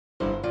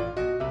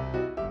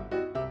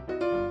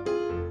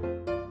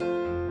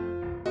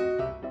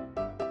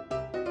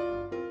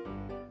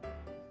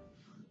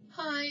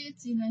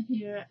Zina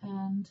here,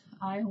 and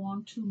I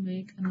want to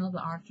make another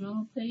art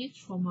journal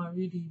page for my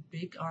really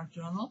big art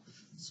journal.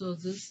 So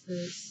this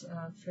is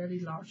a fairly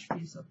large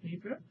piece of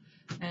paper,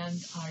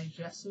 and I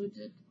gessoed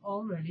it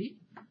already.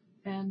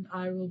 And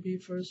I will be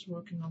first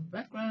working on the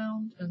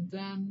background and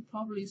then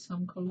probably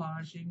some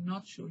collaging,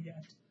 not sure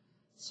yet.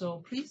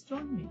 So please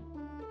join me.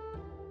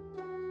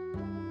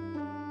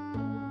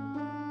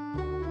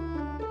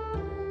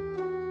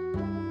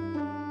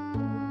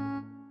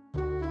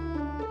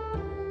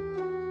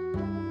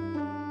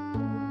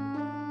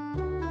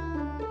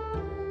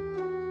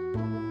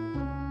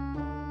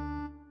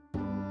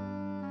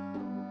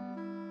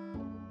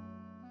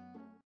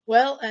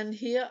 Well, and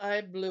here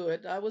I blew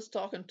it. I was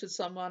talking to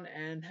someone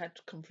and had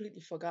completely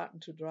forgotten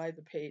to dry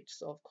the page.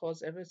 So, of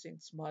course, everything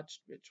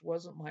smudged, which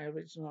wasn't my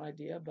original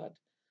idea, but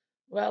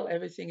well,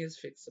 everything is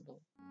fixable.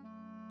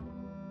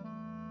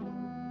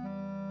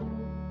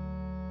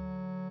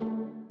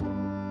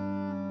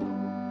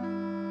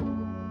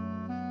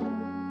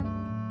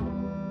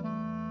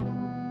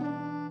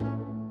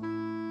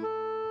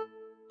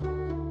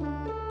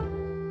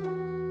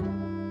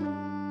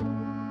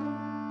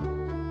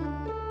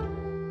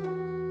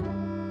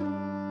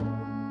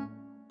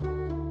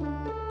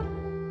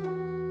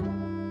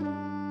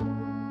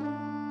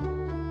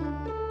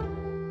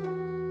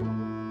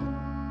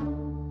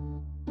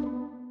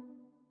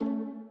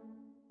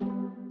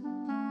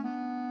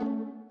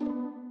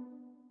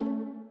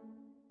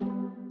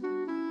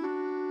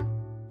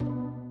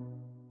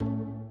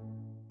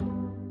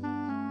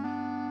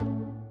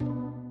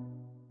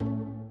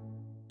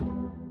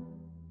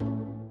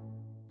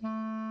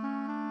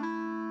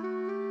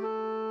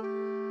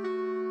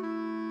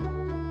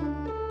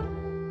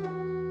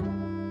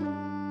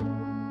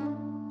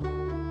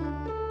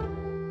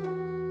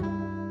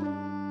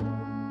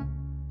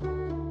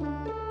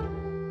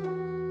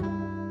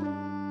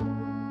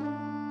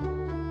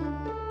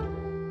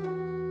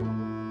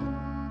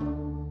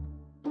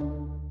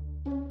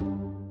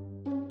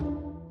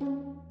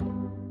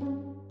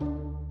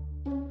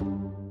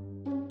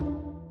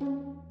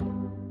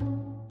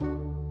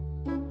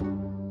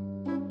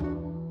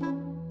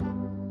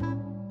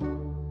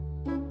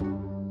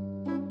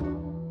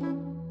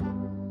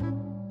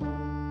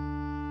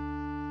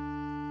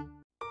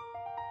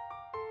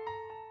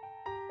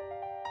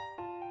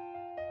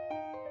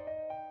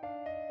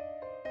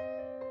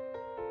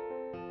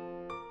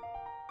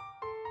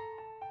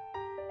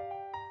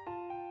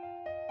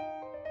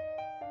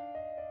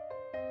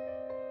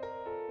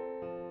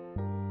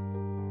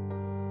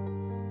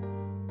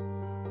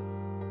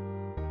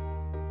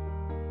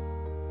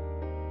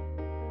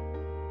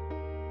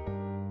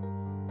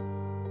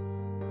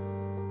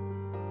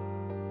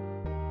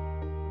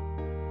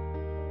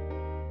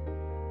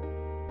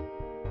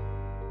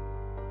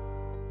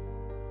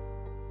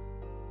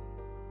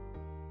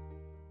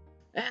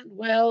 And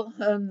well,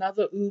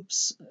 another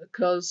oops,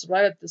 because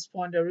right at this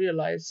point I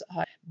realized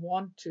I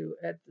want to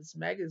add this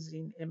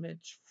magazine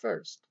image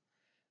first.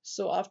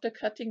 So after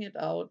cutting it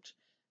out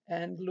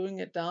and gluing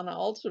it down, I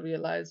also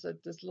realized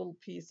that this little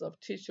piece of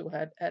tissue I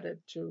had added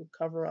to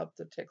cover up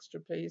the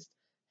texture paste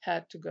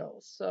had to go.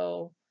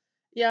 So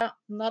yeah,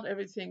 not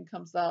everything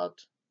comes out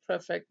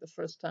perfect the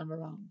first time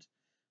around.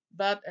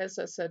 But as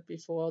I said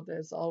before,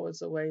 there's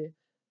always a way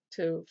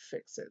to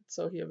fix it.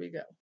 So here we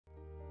go.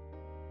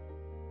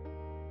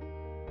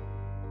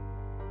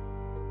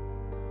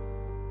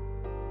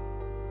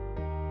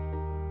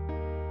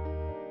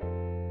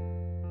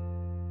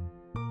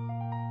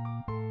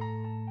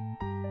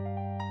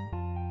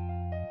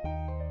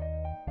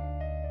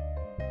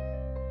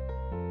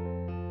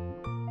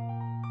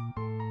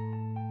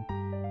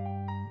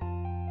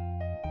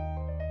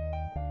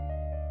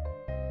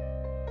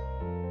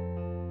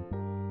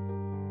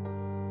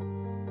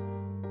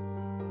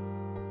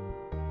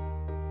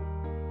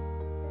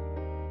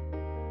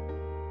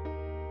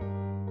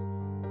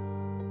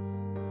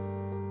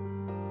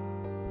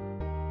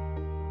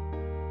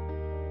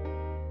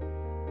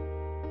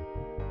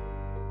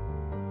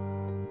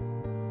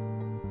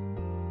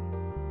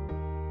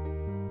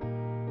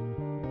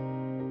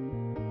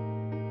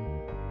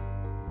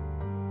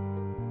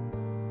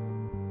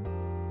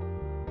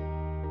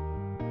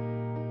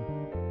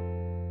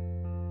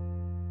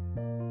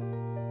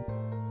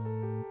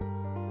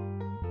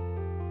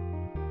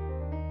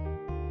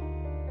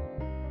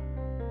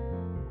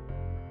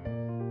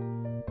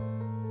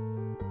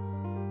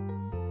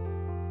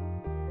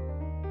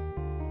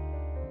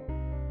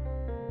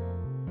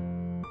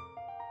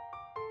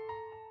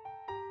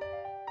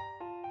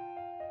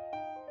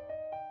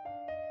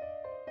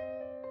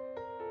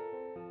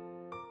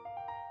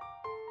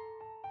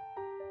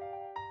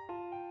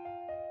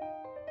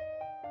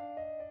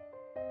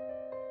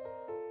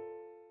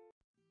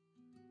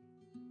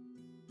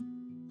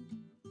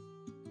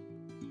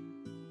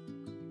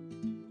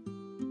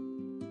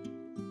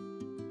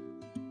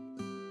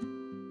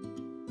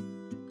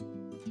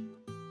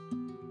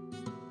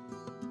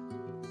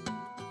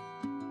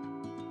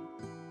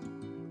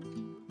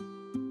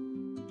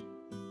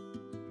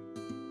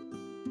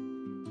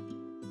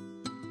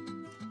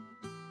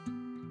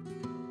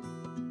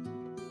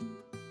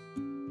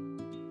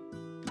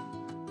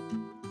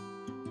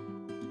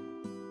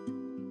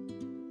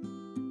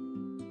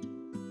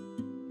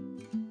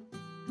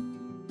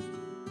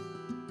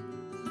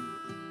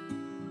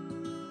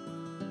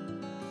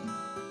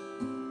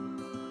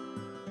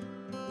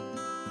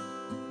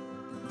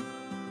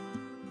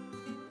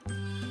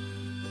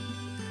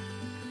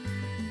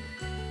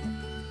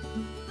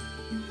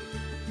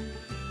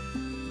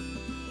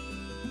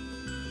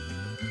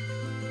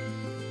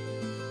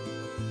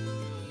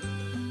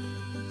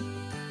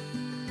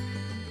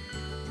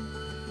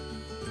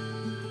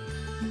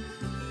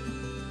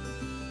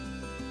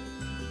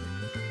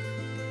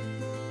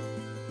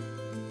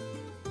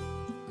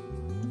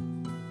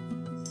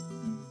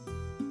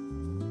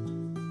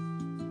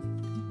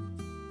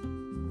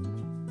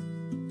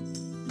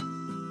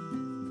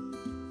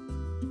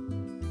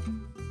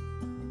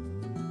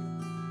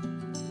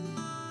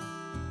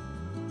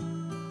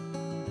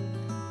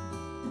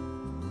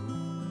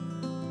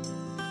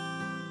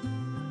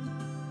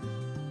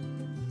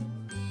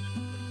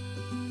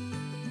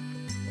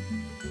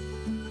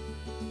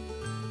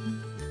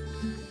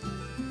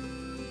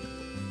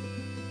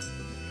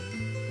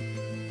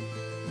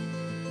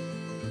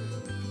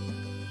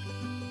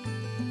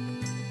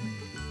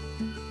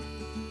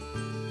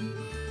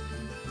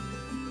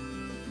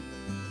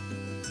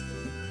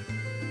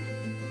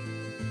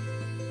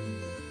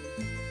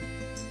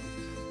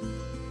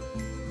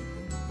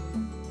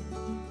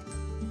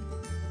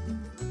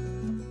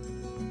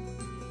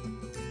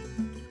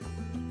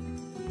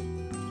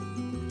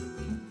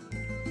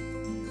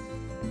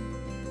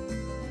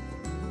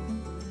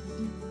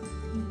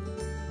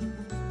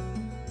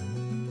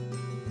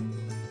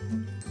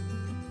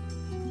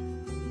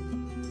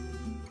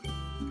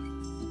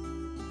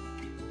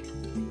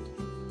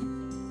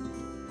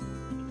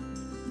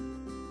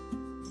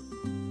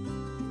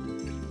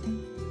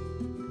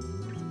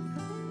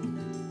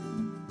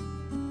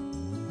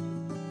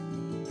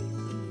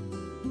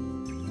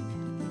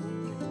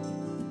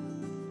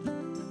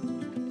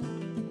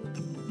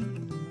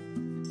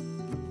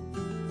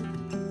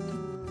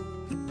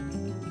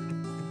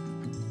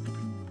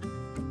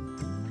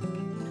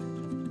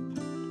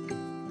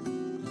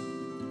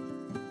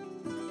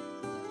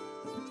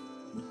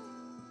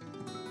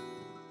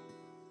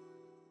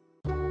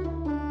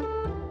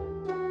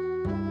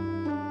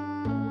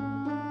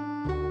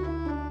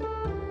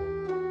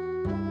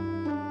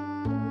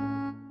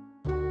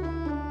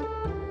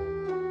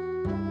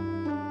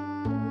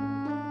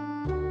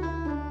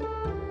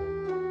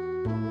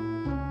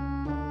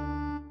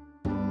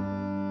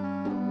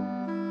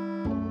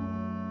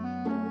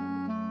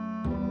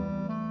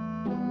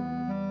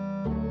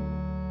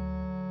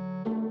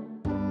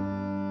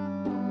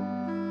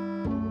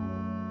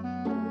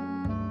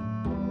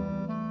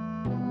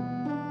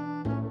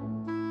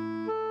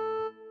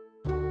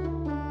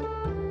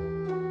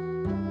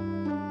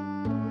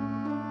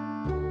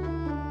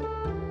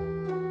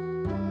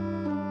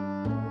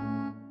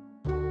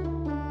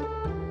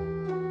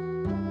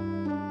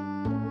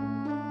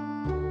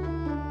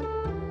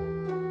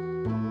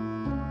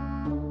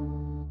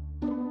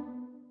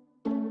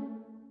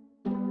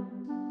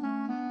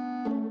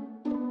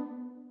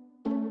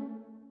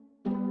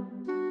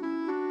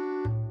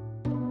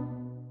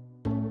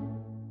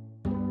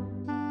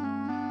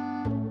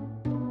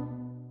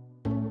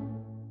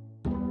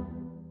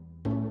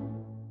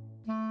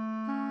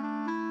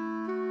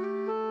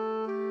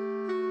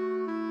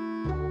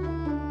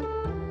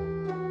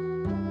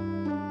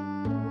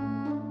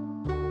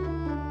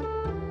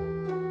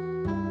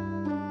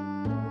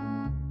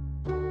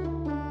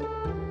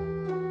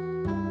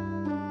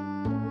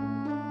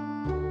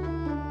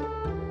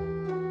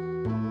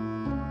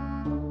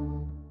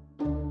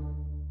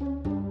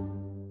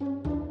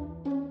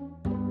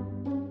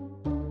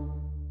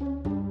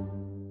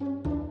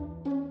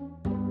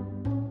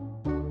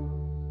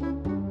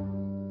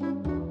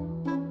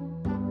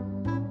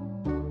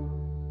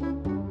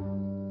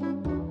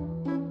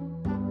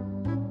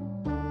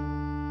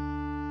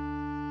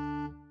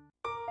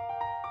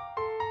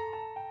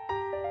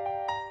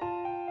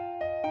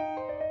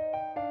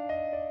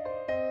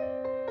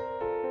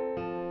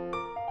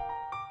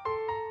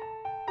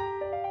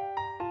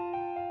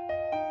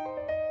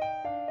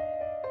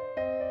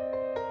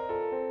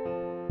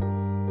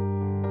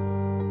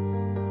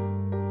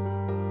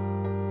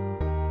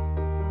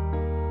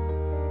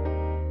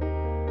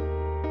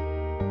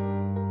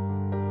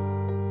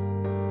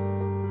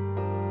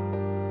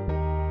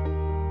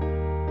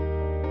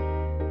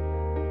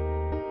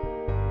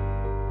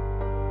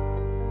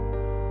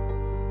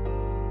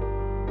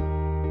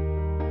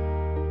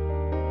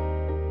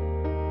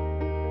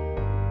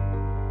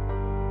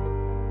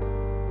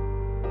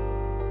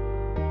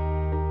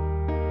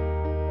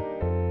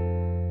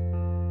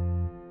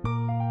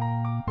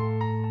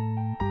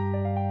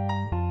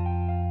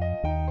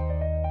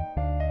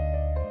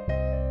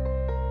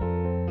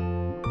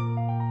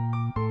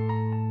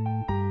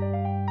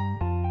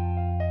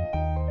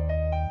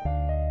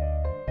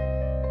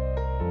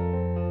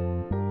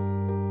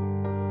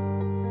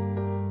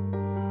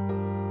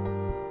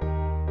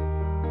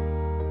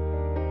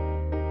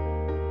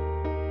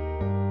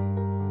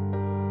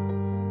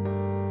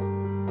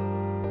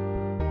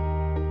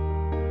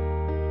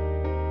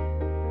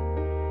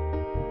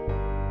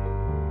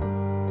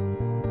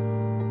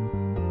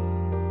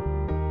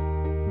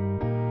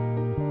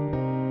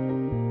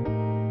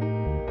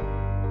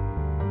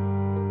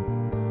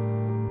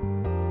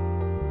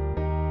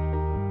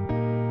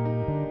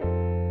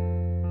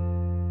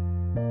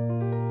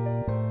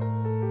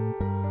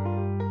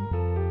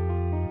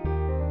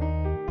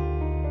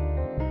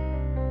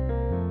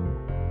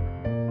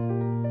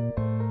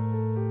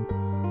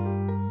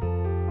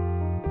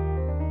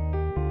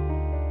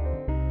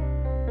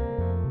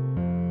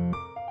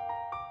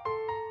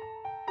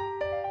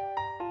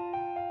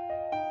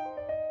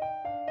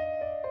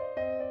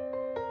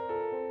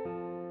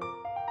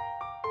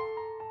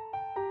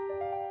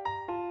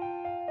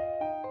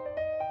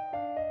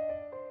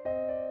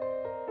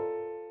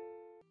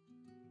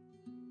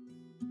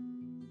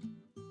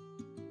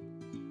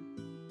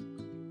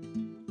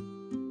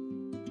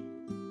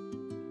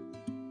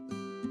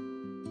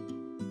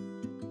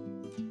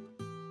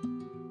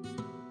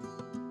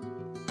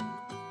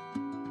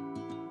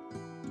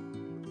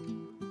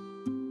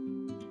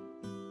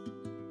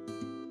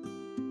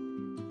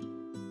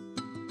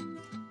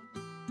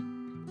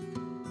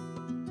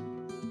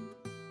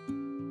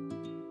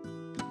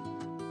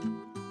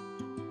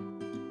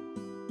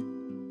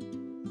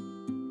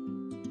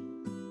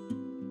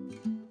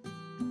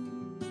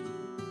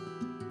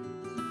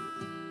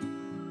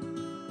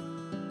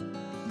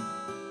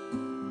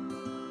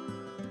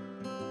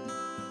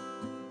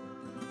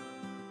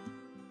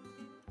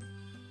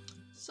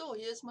 So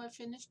here's my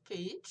finished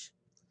page,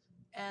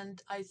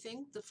 and I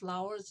think the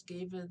flowers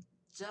gave it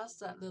just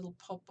that little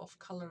pop of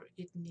color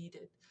it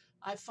needed.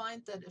 I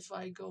find that if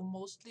I go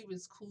mostly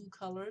with cool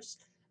colors,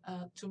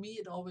 to me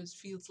it always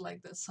feels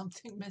like there's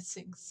something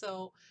missing.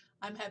 So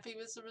I'm happy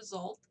with the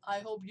result. I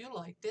hope you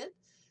liked it.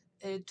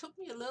 It took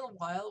me a little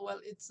while. Well,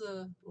 it's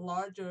a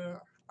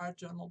larger art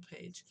journal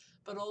page,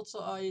 but also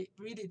I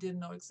really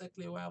didn't know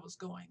exactly where I was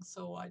going.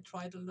 So I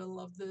tried a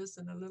little of this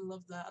and a little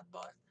of that,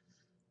 but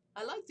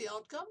I like the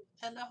outcome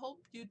and I hope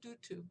you do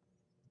too.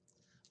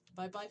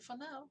 Bye bye for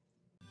now.